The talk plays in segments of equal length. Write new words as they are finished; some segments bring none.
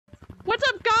What's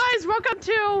up, guys? Welcome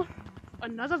to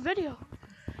another video.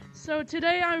 So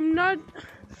today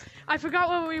I forgot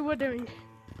what we were doing.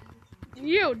 Do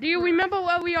you remember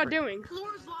what we are doing?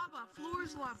 Floor's lava.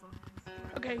 Floor's lava.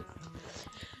 Okay.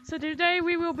 So today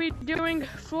we will be doing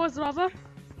Floor's Lava.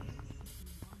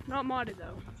 Not modded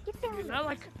though. We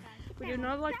do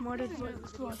not like modded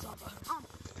Floor's Lava.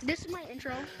 This is my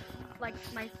intro. Like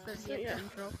my 30th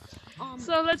intro.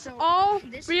 So let's all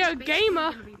be a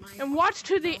gamer and watch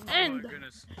to the end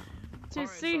to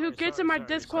see who gets in my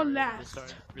Discord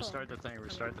last. Restart the thing.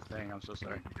 I'm so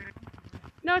sorry.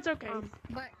 No, it's okay.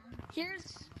 But here's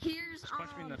Just punch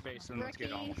me in the face and let's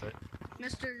get on with it.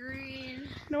 Mr. Green.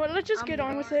 No, what? Let's just get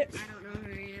on with it. I don't know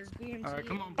who he is. BMT. All right,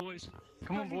 come on, boys.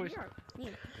 Come on, boys.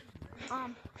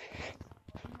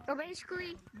 So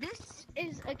basically, this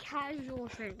is a casual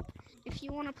thing. If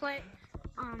you want to play,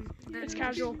 then It's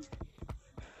casual.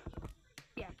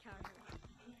 Yeah, casual.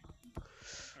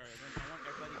 Alright, then I want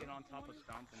everybody to get on top of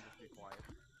Stomp and just be quiet.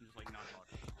 And just like not talk.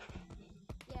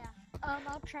 Yeah.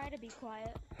 I'll try to be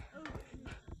quiet.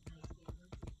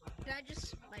 Did I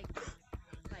just like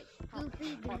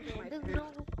Goofy my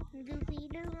doodle, goofy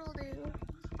doodle doo.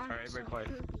 Alright, everybody quiet.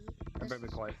 Everybody be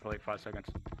quiet for like 5 seconds.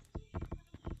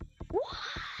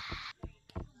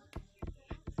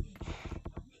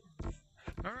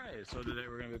 Alright, so today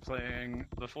we're going to be playing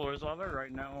The Floor is Lava.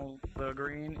 Right now, the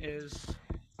green is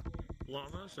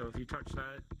lava, so if you touch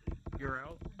that, you're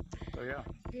out. So yeah.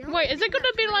 Wait, is it gonna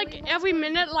be like every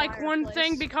minute, like one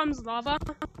thing becomes lava?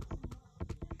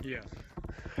 Yeah.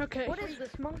 Okay. What is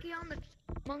this? Monkey on the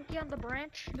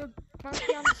branch? The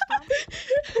monkey on the stump?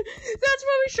 That's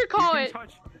what we should call it.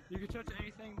 You can touch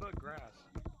anything but grass.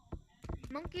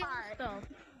 Monkey on the stump.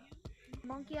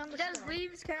 Monkey on the Does stump.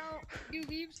 leaves count? Do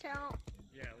leaves count?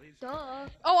 Yeah, leaves. Duh.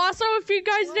 Oh, also, if you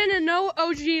guys didn't know,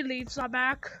 OG leaves are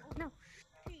back. No.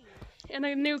 And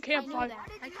a new I know campfire. that.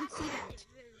 I can see that.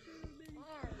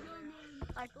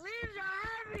 Like, leaves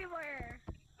are everywhere.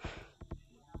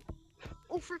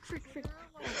 Oh, frick. No!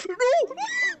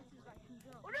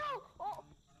 Oh no! Oh!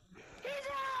 He's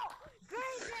out!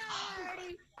 Green's out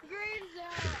already! Green's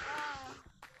out!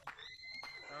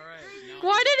 Alright.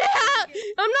 Why did it happen?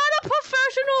 I'm not a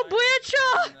professional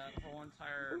butcher! That whole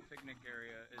entire picnic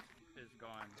area is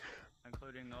gone,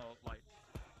 including the lights.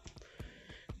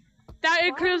 That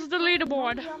includes the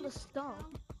leaderboard. Monkey on the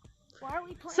stump. Why are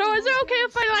we playing? So is it monkey okay on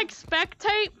if the I stump? like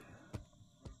spectate?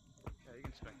 Yeah, you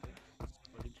can spectate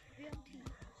footage. VMT.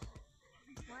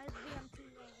 Why is VMT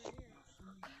over here?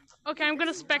 Okay, I'm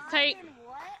gonna spectate. And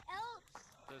what else?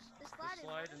 The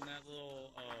slide and that little,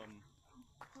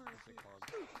 what's it called?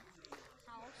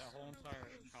 That whole entire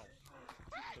house.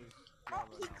 Oh,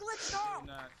 he glitched off. And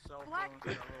that cell phone, that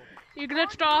little... You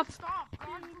glitched off. Stop.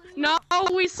 No,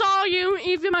 we saw you.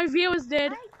 Even my viewers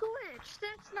did. I glitched.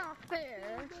 That's not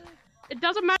fair. It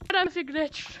doesn't matter if you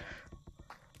glitched.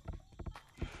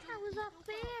 That was not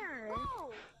fair.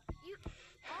 Whoa. You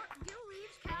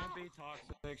leaves Don't count? be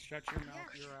toxic, shut your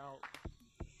mouth, you're out.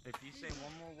 If you say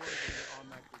one more word, then you're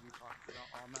automatically be toxic.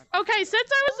 Automatically. Okay, since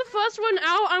I was the first one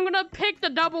out, I'm gonna pick the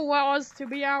double walls to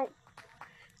be out.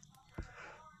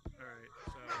 Alright,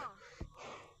 so...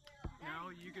 Now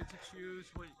you get to choose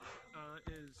what,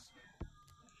 is...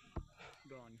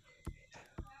 gone.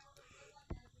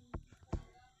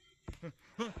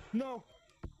 No!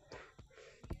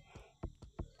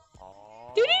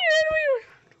 Oh.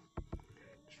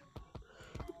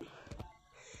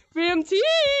 VMT!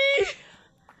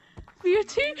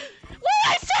 VMT! Wait,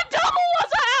 I said double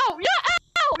was out! You're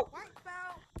out! White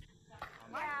fell.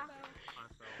 I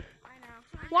I know.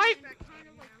 White.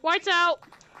 White's out.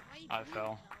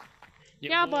 fell.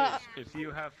 Yeah, boys, but- if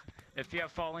you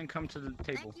have fallen, come to the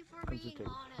table. Thank you for Come to the being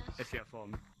table. honest. If you have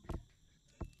fallen.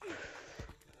 I'm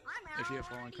out If you have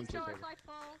fallen, already, come to the so table. if I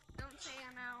fall, don't say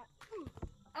I'm out.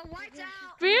 Oh, white's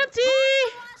out. VMT!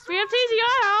 VMT's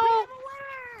out!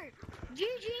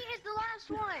 GG is the last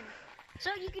one. So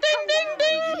you can Ding, ding,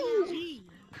 down. ding!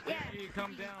 Yeah. Hey,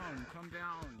 come down. Come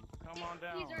on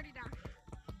down. He's already down.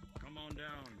 Come on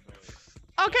down, fellas.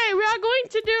 Okay, we are going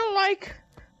to do like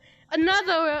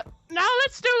another. Now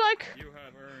let's do like. You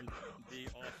have earned the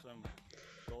awesome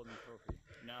golden trophy.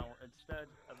 Now, instead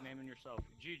of naming yourself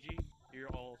GG, you're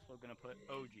also gonna put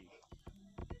OG.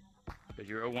 Because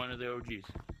you're one of the OGs.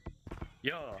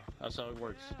 Yeah, that's how it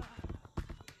works.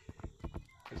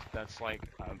 'Cause that's like,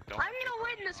 don't. I'm gonna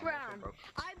win this round.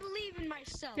 I believe in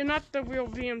myself. You're not the real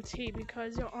VMT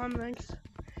because your arm length.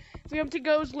 VMT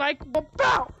goes like bow.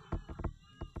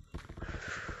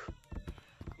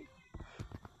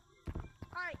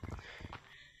 Alright.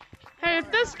 Hey, if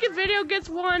this video gets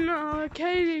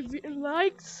 1K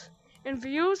likes and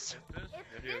views,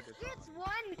 If this gets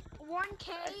 1K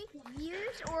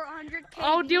views or 100K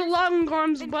I'll do views, long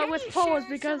arms, then but can with you poles share some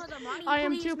because of the money, I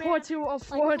am please, too man? poor to Like,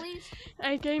 afford please?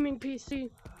 a gaming PC.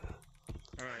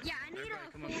 Alright. Yeah, I need everybody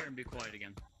a come up here and be quiet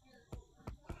again.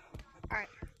 Alright,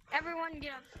 everyone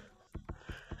get up.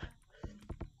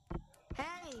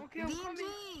 Hey, Okay, I'm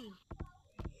BMG!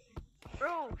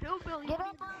 Bro, hillbilly. Get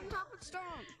up on top of the storm!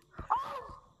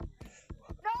 Oh!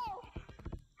 No!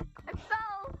 I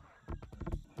fell!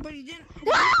 But you didn't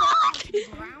fall to the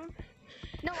ground?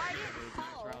 No, I didn't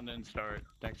Next fall. round didn't start.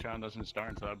 Next round doesn't start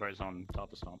until everybody's on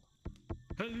top of stomp.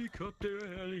 Helicopter,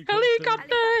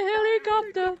 Helicopter,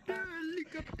 helicopter.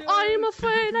 I'm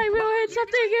afraid I will hit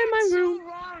something in my room. So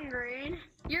wrong, Green.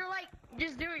 You're like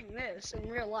just doing this in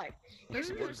real life. You're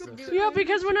supposed to do Yeah, it.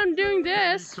 because when I'm doing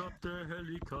this,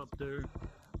 Helicopter.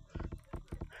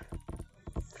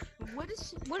 What is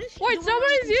she wait, doing on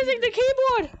somebody's the using the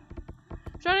keyboard.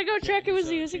 Trying to go check who was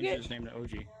He's, using changed it. his name to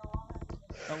OG.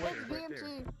 Oh wait, That's right there.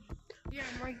 BMG. Yeah,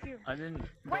 I'm right here. I didn't,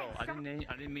 bro. Wait,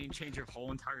 I didn't mean change your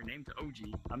whole entire name to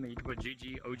OG. I mean you can put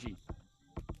GG OG.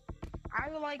 I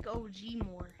like OG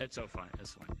more. It's so fine.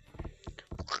 It's fine.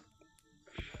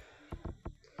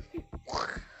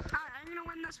 Alright, I'm gonna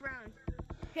win this round.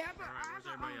 Yeah, but Alright, where's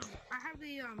everybody else? I have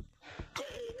the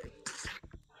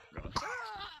Go.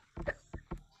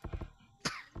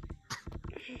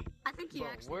 I think he Bro,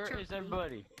 actually where choked is me.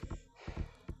 everybody?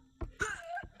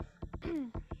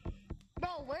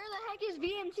 Bro, where the heck is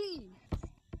BMT?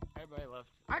 Everybody left.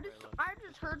 I Everybody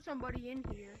just heard somebody in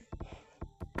here.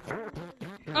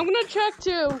 I'm gonna check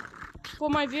too, for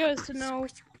my viewers to know.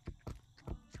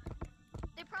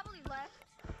 They probably left.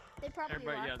 They probably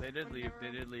Everybody, left. yeah, they did when leave. were-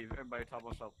 They did leave. Everybody top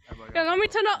us up. Everybody Yeah, on let me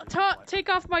top us up. take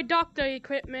off my doctor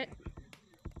equipment.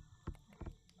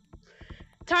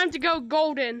 Time to go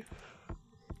golden.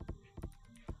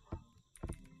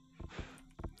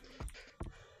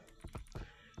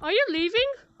 Are you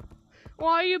leaving? Or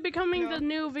are you becoming No. the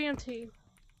new VMT?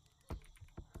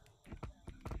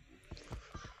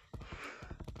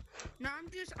 No, I'm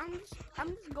just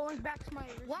going back to my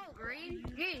original. Whoa, Green.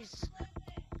 Jeez.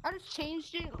 I just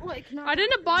changed it like not I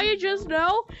didn't buy it just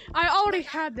now. I already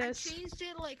had I this. changed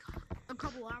it like a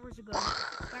couple hours ago.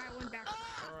 But I went back.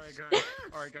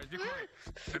 Alright guys, be quiet.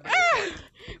 Everybody be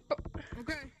Ah! quiet.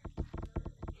 Okay.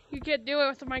 You can't do it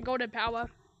with my golden power.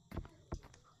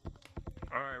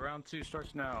 Alright, round 2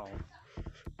 starts now.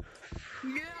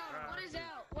 Yeah. What is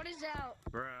out? What is out?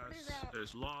 Grass, is that?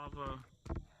 there's lava.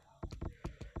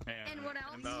 And what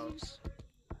else?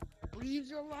 about-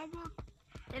 Leaves are lava.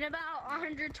 In about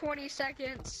 120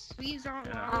 seconds. Leaves aren't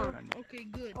Yeah, lava. kinda. Okay,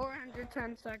 good. Or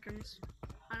 110 seconds.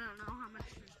 I don't know how much.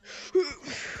 The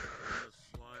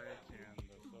slide and the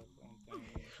cell phone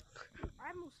thing. I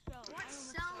almost fell. What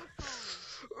cell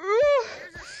phone? Ooh.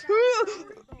 There's a cell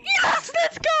phone. Yes,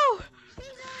 let's go! He's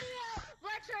already out.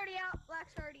 Black's already out.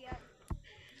 Black's already out.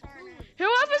 Sorry, man.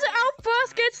 Whoever's out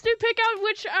first gets to pick out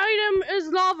which item is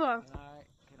lava.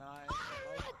 Can I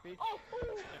beat Oh,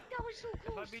 that was so if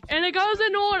I close. beat And you it goes in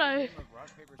in a order. game of rock,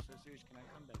 paper, scissors, can I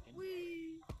come back in?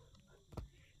 Wee.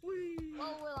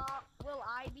 Oh, will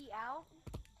I be out?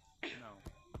 No.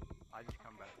 I just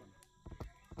come back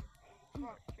in.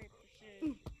 Rock, paper,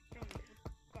 scissors.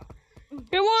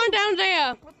 You're one down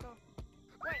there. What the?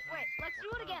 Wait, let's do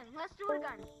it again. Let's do it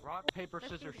again. Rock, paper,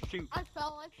 scissors, shoot. I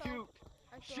fell. Shoot.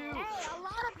 Shoot. Hey, a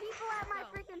lot of people at my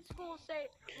freaking school say,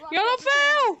 rock, Yellow paper,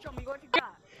 scissors. fell! Show me what you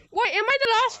got. Wait, am I the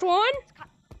last one?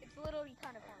 It's literally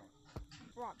kind of fun.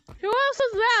 Rock. Who else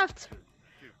is left?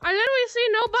 I literally see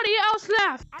nobody else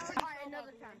left. Alright,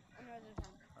 another time.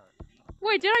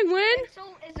 Wait, did I win?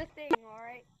 Pencil is a thing,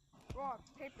 alright? Rock,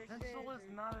 paper, Pencil scissors.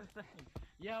 is not a thing.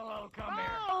 Yellow, come here.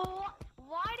 Bro,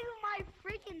 why do my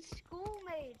freaking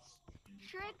schoolmates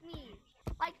trick me?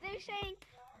 Like they're saying,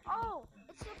 oh,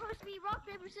 it's supposed to be rock,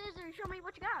 paper, scissors, show me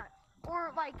what you got.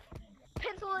 Or like,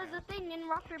 pencil is a thing in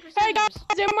rock, paper, scissors. Hey guys,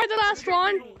 am I the last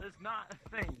one? Pencil is not a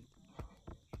thing.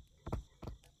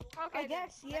 Okay, I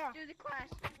guess, then, yeah. Let's do the class.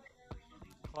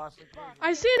 Classic.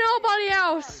 I see nobody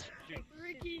else. Shoot.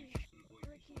 Ricky,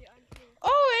 I'm here.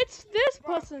 Oh, it's this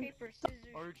Rock, person. paper,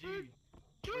 scissors. OG.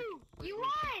 You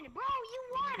won, bro, you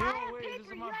won. No, I had wait, this paper, is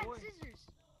you my had boy. scissors.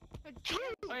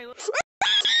 Hey, look.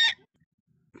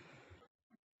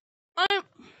 I'm...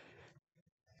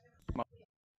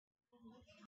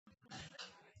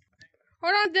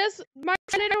 Hold on, my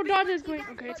tornado dot is going.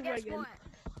 Okay, it's But guess really good. what?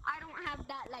 I don't have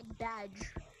that like badge.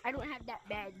 I don't have that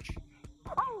badge.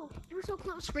 Oh, you were so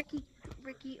close, Ricky.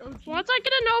 Ricky, OG. Once I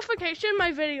get a notification,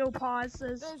 my video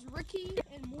pauses. There's Ricky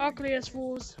and Morty. Ugliest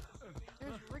fools.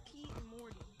 There's Ricky and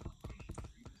Morty.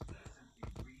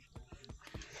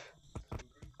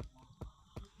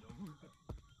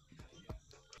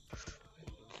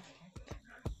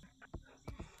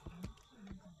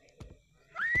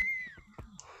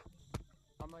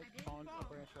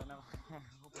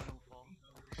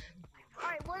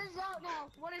 is out now?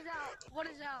 What is out? What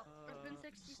is out? It's been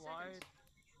 60 slide. seconds.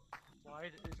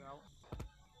 Slide is out.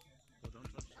 So don't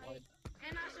touch slide.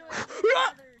 And also it's been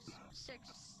another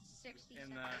 60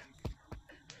 And seconds.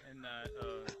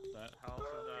 that house is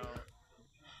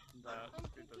out.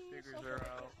 The figures are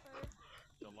out.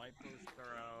 The light posts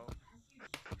are out.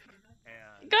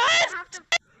 And Guys! I have to,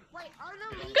 wait, are the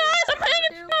leaves Guys, I'm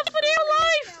hanging too? from video Are the leaves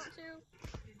life! out too?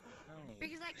 no,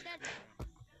 Because I said,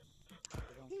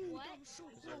 what? because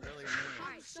they're really mean.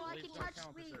 Alright, so I Leaves can don't touch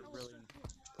count 'cause leaves. they're really.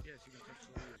 Yes, you can touch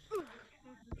the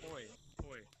leaves.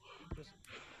 Oi. Just.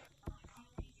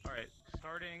 Alright,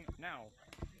 starting now.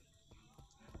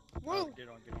 Whoa. Get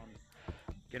on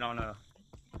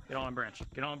a branch.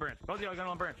 Get on a branch. Both of y'all get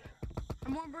on a branch.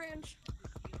 I'm on branch.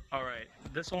 Alright,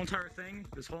 this whole entire thing,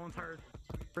 this whole entire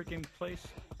freaking place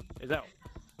is out.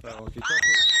 So if you touch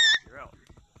it, you're out.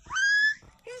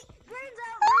 Green's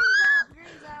out,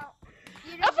 green's out.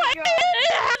 You If I had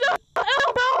the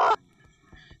umbrella,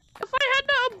 if I had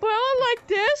the umbrella like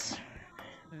this,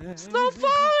 it's not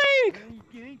falling.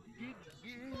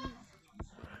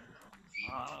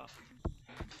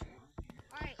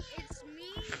 Alright, it's me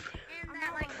and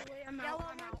that like yellow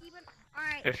monkey, but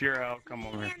alright. If you're out, come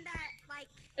over. And that like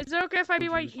Is it okay if I be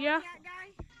right here? cat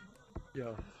guy.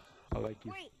 Yo, I like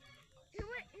you. Wait, who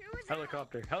was out?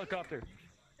 Helicopter.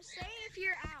 Say if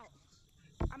you're out.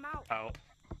 I'm out. Out.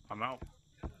 I'm out.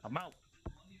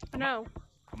 No.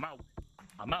 I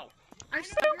I'm out.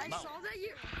 saw that you,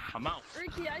 I'm out.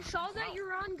 Ricky. I saw that you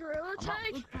were on Gorilla I'm out.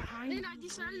 Tag, Look behind and I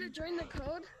decided to join the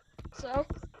code. So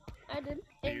I did.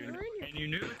 And You, you're in here. and you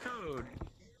knew the code.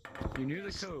 You knew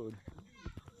the code.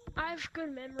 I have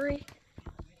good memory.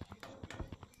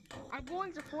 I'm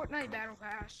going to Fortnite Battle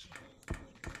Pass.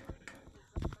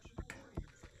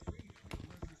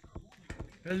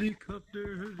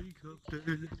 Helicopter.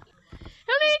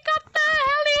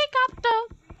 Helicopter.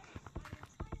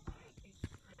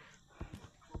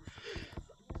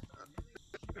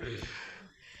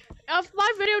 If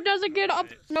my video doesn't get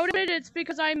uploaded, it's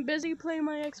because I'm busy playing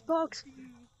my Xbox.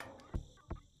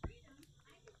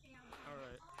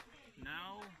 Alright.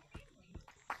 Now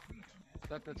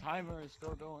that the timer is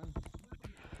still going,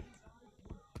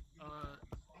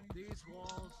 these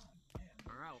walls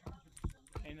are out.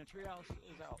 And the treehouse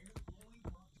is out.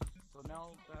 So now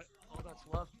that all that's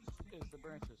left is the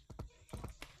branches.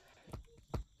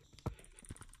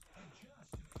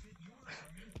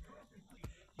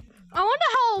 I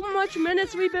wonder how much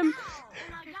minutes we've been.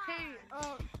 Hey,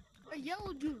 a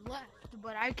yellow dude left,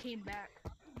 but I came back.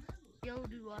 Yellow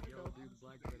dude left Yo, though. dude,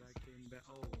 black that I came back.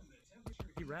 Oh,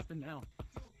 he rapping now.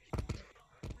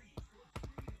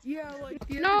 Yeah, like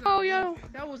the No, other guy. yo.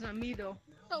 That wasn't me though.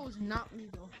 That was not me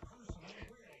though.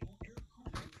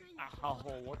 Ow,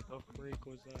 what the freak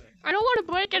was that? I don't want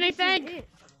to break anything. It.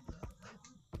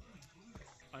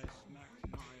 I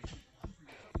smacked my...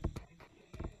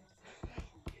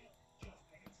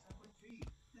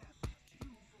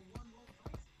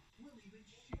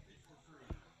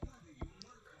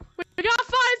 We got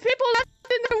 5 people left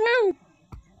in the room.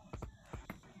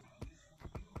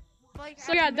 Like,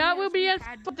 So yeah, that will be it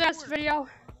for this video.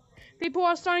 People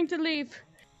are starting to leave.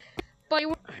 But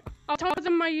I'll tell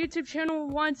them my YouTube channel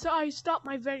once I stop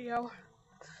my video.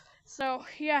 So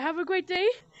yeah, have a great day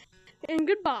and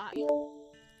goodbye.